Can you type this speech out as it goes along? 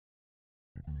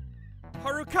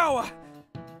Harukawa!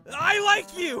 I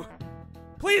like you!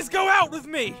 Please go out with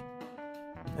me!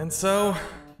 And so,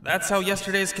 that's how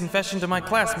yesterday's confession to my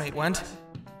classmate went.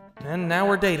 And now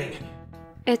we're dating.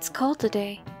 It's cold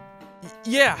today.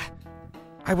 Yeah.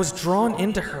 I was drawn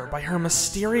into her by her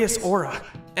mysterious aura,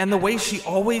 and the way she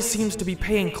always seems to be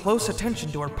paying close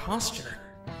attention to her posture.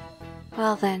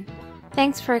 Well then,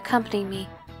 thanks for accompanying me.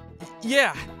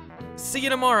 Yeah. See you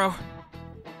tomorrow.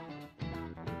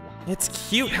 It's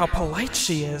cute how polite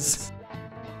she is.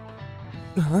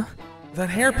 Huh? That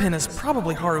hairpin is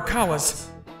probably Harukawa's.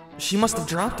 She must have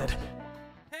dropped it.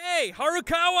 Hey,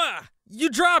 Harukawa! You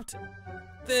dropped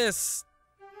this.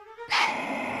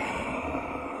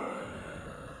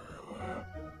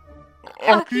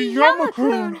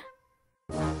 Akiyama-kun!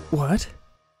 What?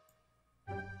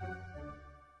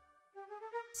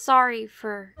 Sorry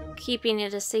for keeping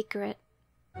it a secret.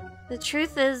 The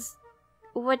truth is,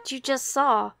 what you just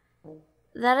saw,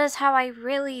 that is how I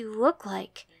really look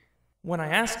like. When I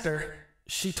asked her,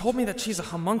 she told me that she's a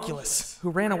homunculus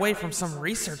who ran away from some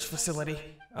research facility.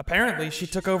 Apparently, she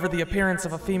took over the appearance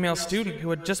of a female student who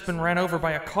had just been ran over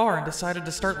by a car and decided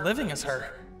to start living as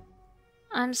her.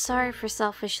 I'm sorry for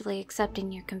selfishly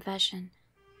accepting your confession.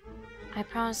 I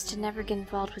promise to never get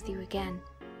involved with you again.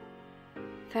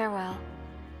 Farewell.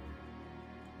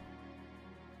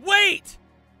 Wait!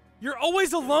 You're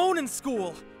always alone in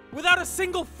school, without a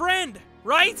single friend,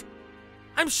 right?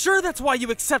 I'm sure that's why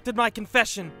you accepted my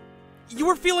confession. You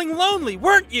were feeling lonely,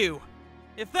 weren't you?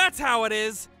 If that's how it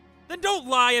is, then don't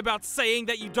lie about saying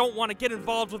that you don't want to get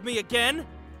involved with me again.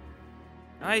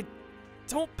 I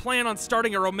don't plan on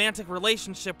starting a romantic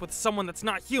relationship with someone that's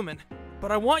not human,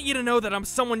 but I want you to know that I'm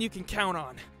someone you can count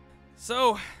on.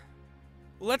 So,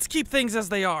 let's keep things as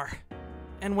they are.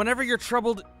 And whenever you're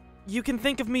troubled, you can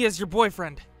think of me as your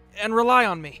boyfriend, and rely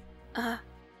on me.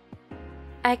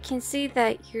 I can see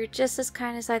that you're just as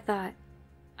kind as I thought,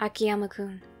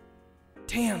 Akiyama-kun.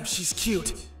 Damn, she's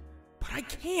cute. But I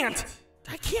can't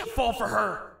fall for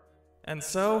her. And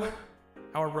so,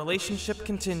 our relationship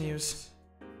continues.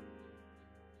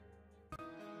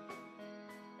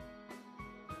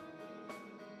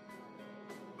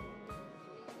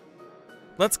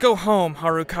 Let's go home,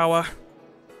 Harukawa.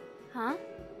 Huh?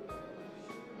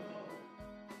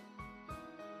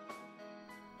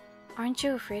 Aren't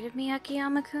you afraid of me,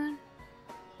 Akiyama-kun?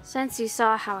 Since you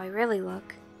saw how I really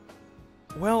look.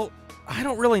 Well, I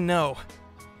don't really know.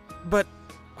 But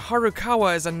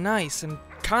Harukawa is a nice and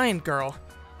kind girl.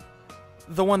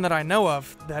 The one that I know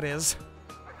of, that is.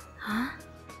 Huh?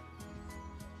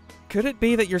 Could it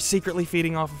be that you're secretly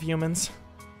feeding off of humans?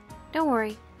 Don't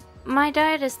worry. My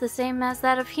diet is the same as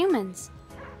that of humans.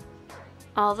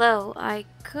 Although, I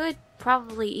could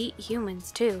probably eat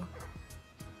humans too.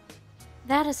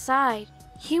 That aside,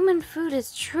 human food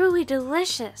is truly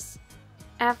delicious.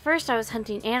 At first I was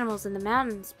hunting animals in the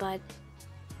mountains, but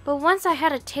once I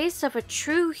had a taste of a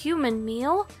true human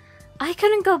meal, I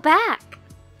couldn't go back.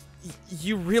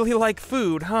 You really like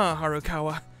food, huh,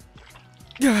 Harukawa?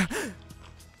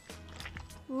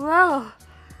 Whoa,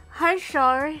 I'm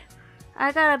sorry.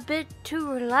 I got a bit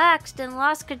too relaxed and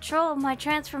lost control of my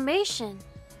transformation.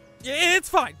 It's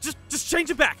fine. Just change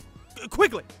it back.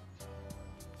 Quickly.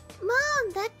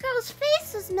 Mom, that girl's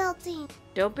face is melting.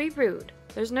 Don't be rude.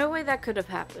 There's no way that could have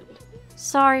happened.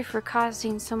 Sorry for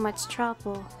causing so much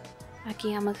trouble,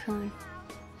 Akiyama-kun.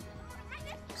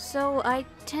 So I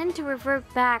tend to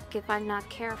revert back if I'm not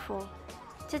careful.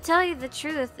 To tell you the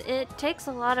truth, it takes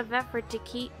a lot of effort to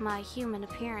keep my human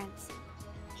appearance.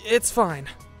 It's fine.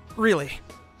 Really.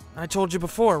 I told you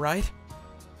before, right?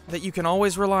 That you can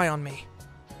always rely on me.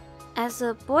 As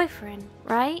a boyfriend,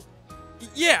 right?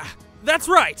 Yeah, that's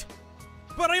right!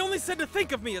 But I only said to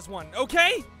think of me as one,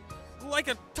 okay? Like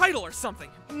a title or something,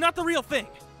 not the real thing.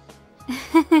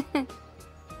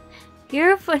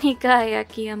 You're a funny guy,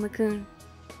 Akiyama-kun.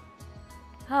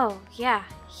 Oh, yeah,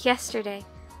 yesterday.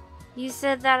 You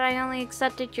said that I only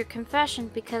accepted your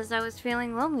confession because I was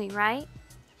feeling lonely, right?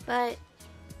 But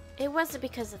it wasn't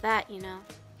because of that, you know.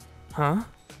 Huh?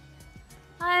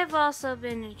 I've also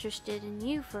been interested in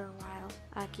you for a while,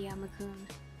 Akiyama-kun.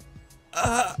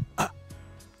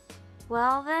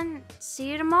 Well then,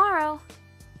 see you tomorrow.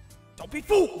 Don't be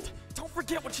fooled! Don't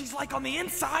forget what she's like on the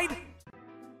inside!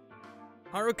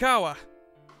 Harukawa,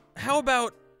 how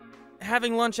about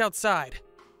having lunch outside?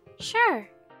 Sure.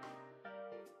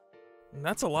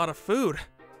 That's a lot of food.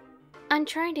 I'm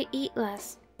trying to eat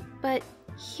less, but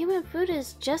human food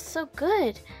is just so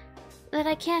good that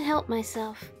I can't help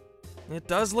myself. It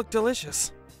does look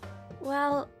delicious.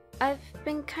 Well, I've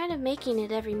been kind of making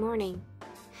it every morning.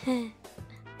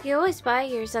 You always buy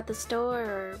yours at the store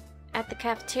or at the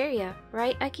cafeteria,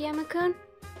 right, Akiyama-kun?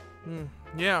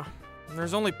 Yeah.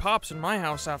 There's only Pops in my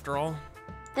house after all.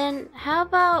 Then how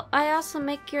about I also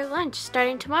make your lunch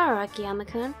starting tomorrow,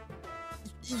 Akiyama-kun?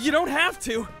 You don't have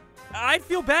to. I'd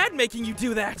feel bad making you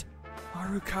do that.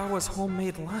 Harukawa's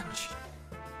homemade lunch.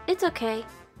 It's okay.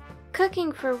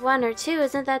 Cooking for one or two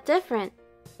isn't that different.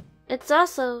 It's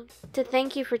also to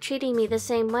thank you for treating me the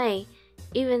same way,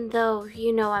 even though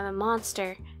you know I'm a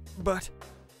monster. But...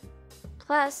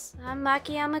 Plus, I'm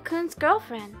Akiyama-kun's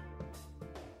girlfriend.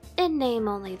 In name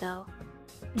only, though.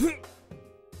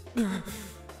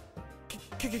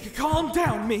 Calm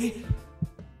down, me.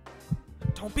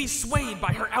 Don't be swayed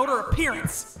by her outer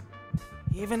appearance.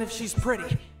 Even if she's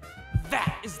pretty,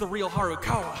 that is the real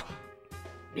Harukawa.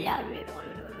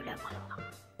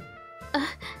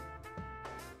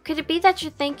 Could it be that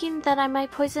you're thinking that I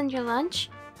might poison your lunch?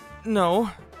 No,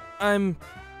 I'm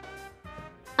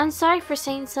sorry for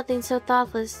saying something so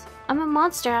thoughtless. I'm a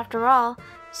monster after all,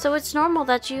 so it's normal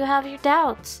that you have your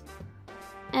doubts.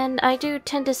 And I do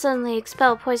tend to suddenly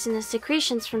expel poisonous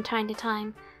secretions from time to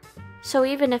time. So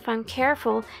even if I'm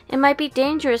careful, it might be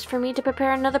dangerous for me to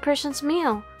prepare another person's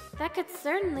meal. That could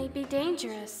certainly be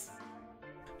dangerous.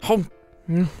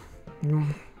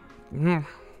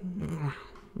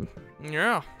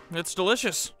 Yeah, it's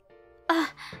delicious.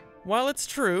 While it's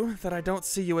true that I don't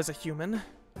see you as a human,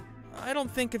 I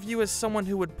don't think of you as someone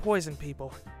who would poison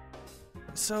people.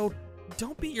 So,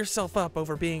 don't beat yourself up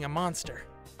over being a monster.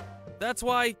 That's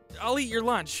why I'll eat your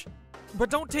lunch. But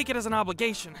don't take it as an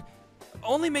obligation.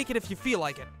 Only make it if you feel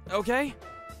like it, okay?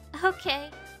 Okay.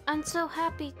 I'm so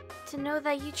happy to know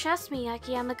that you trust me,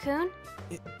 Akiyama-kun.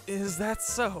 Is that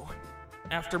so?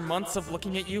 After months of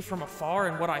looking at you from afar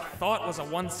and what I thought was a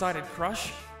one-sided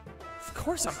crush? Of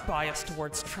course I'm biased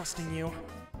towards trusting you.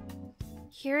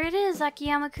 Here it is,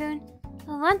 Akiyama-kun.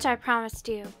 The lunch I promised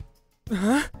you.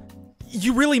 Huh?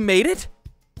 You really made it?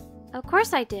 Of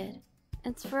course I did.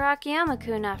 It's for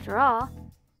Akiyama-kun after all.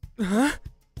 Huh?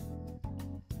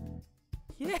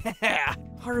 Yeah!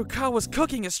 Harukawa's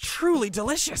cooking is truly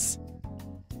delicious!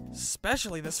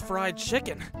 Especially this fried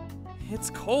chicken. It's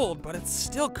cold, but it's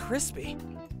still crispy.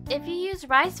 If you use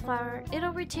rice flour,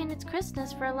 it'll retain its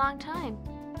crispness for a long time.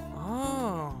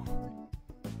 Oh.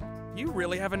 You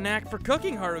really have a knack for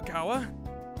cooking, Harukawa.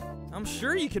 I'm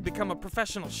sure you could become a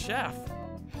professional chef.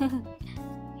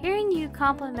 Hearing you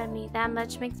compliment me that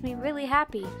much makes me really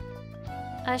happy.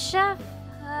 A chef?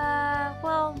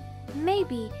 Well,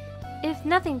 maybe. If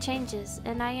nothing changes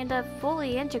and I end up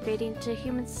fully integrating into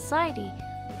human society,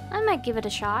 I might give it a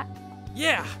shot.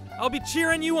 Yeah, I'll be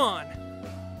cheering you on.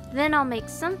 Then I'll make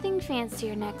something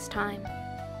fancier next time.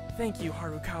 Thank you,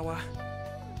 Harukawa.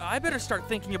 I better start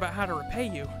thinking about how to repay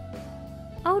you.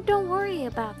 Oh, don't worry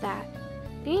about that.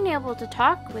 Being able to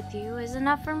talk with you is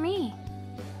enough for me.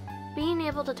 Being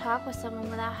able to talk with someone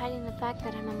without hiding the fact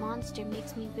that I'm a monster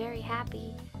makes me very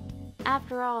happy.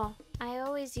 After all, I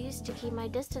always used to keep my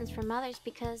distance from others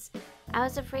because I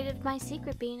was afraid of my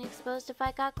secret being exposed if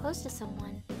I got close to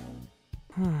someone.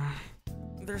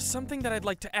 There's something that I'd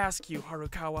like to ask you,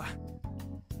 Harukawa.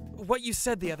 What you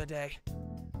said the other day.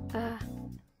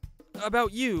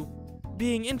 About you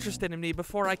being interested in me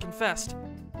before I confessed.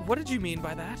 What did you mean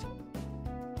by that?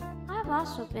 I've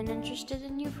also been interested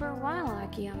in you for a while,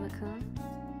 Akiyama-kun.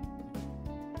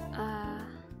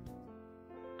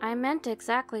 I meant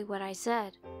exactly what I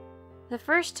said. The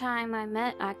first time I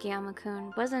met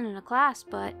Akiyama-kun wasn't in a class,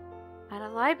 but at a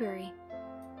library.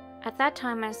 At that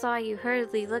time, I saw you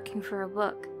hurriedly looking for a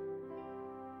book.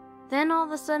 Then all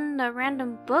of a sudden, a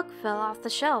random book fell off the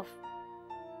shelf.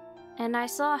 And I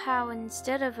saw how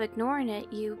instead of ignoring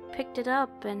it, you picked it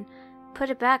up and put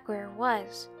it back where it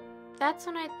was. That's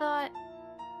when I thought,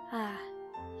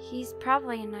 he's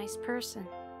probably a nice person.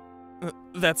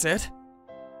 That's it?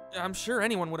 I'm sure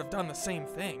anyone would have done the same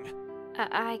thing.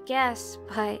 I guess,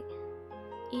 but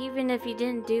even if you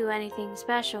didn't do anything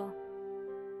special,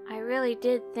 I really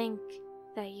did think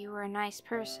that you were a nice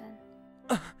person.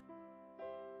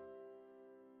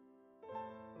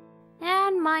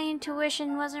 And my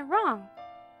intuition wasn't wrong.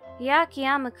 The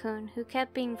Akiyama-kun, who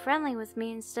kept being friendly with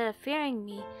me instead of fearing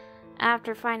me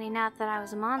after finding out that I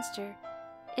was a monster,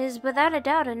 is without a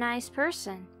doubt a nice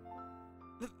person.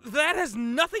 That has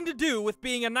nothing to do with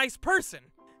being a nice person.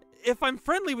 If I'm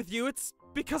friendly with you, it's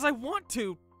because I want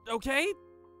to, okay?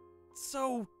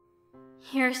 So...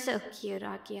 You're so cute,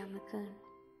 Akiyama-kun.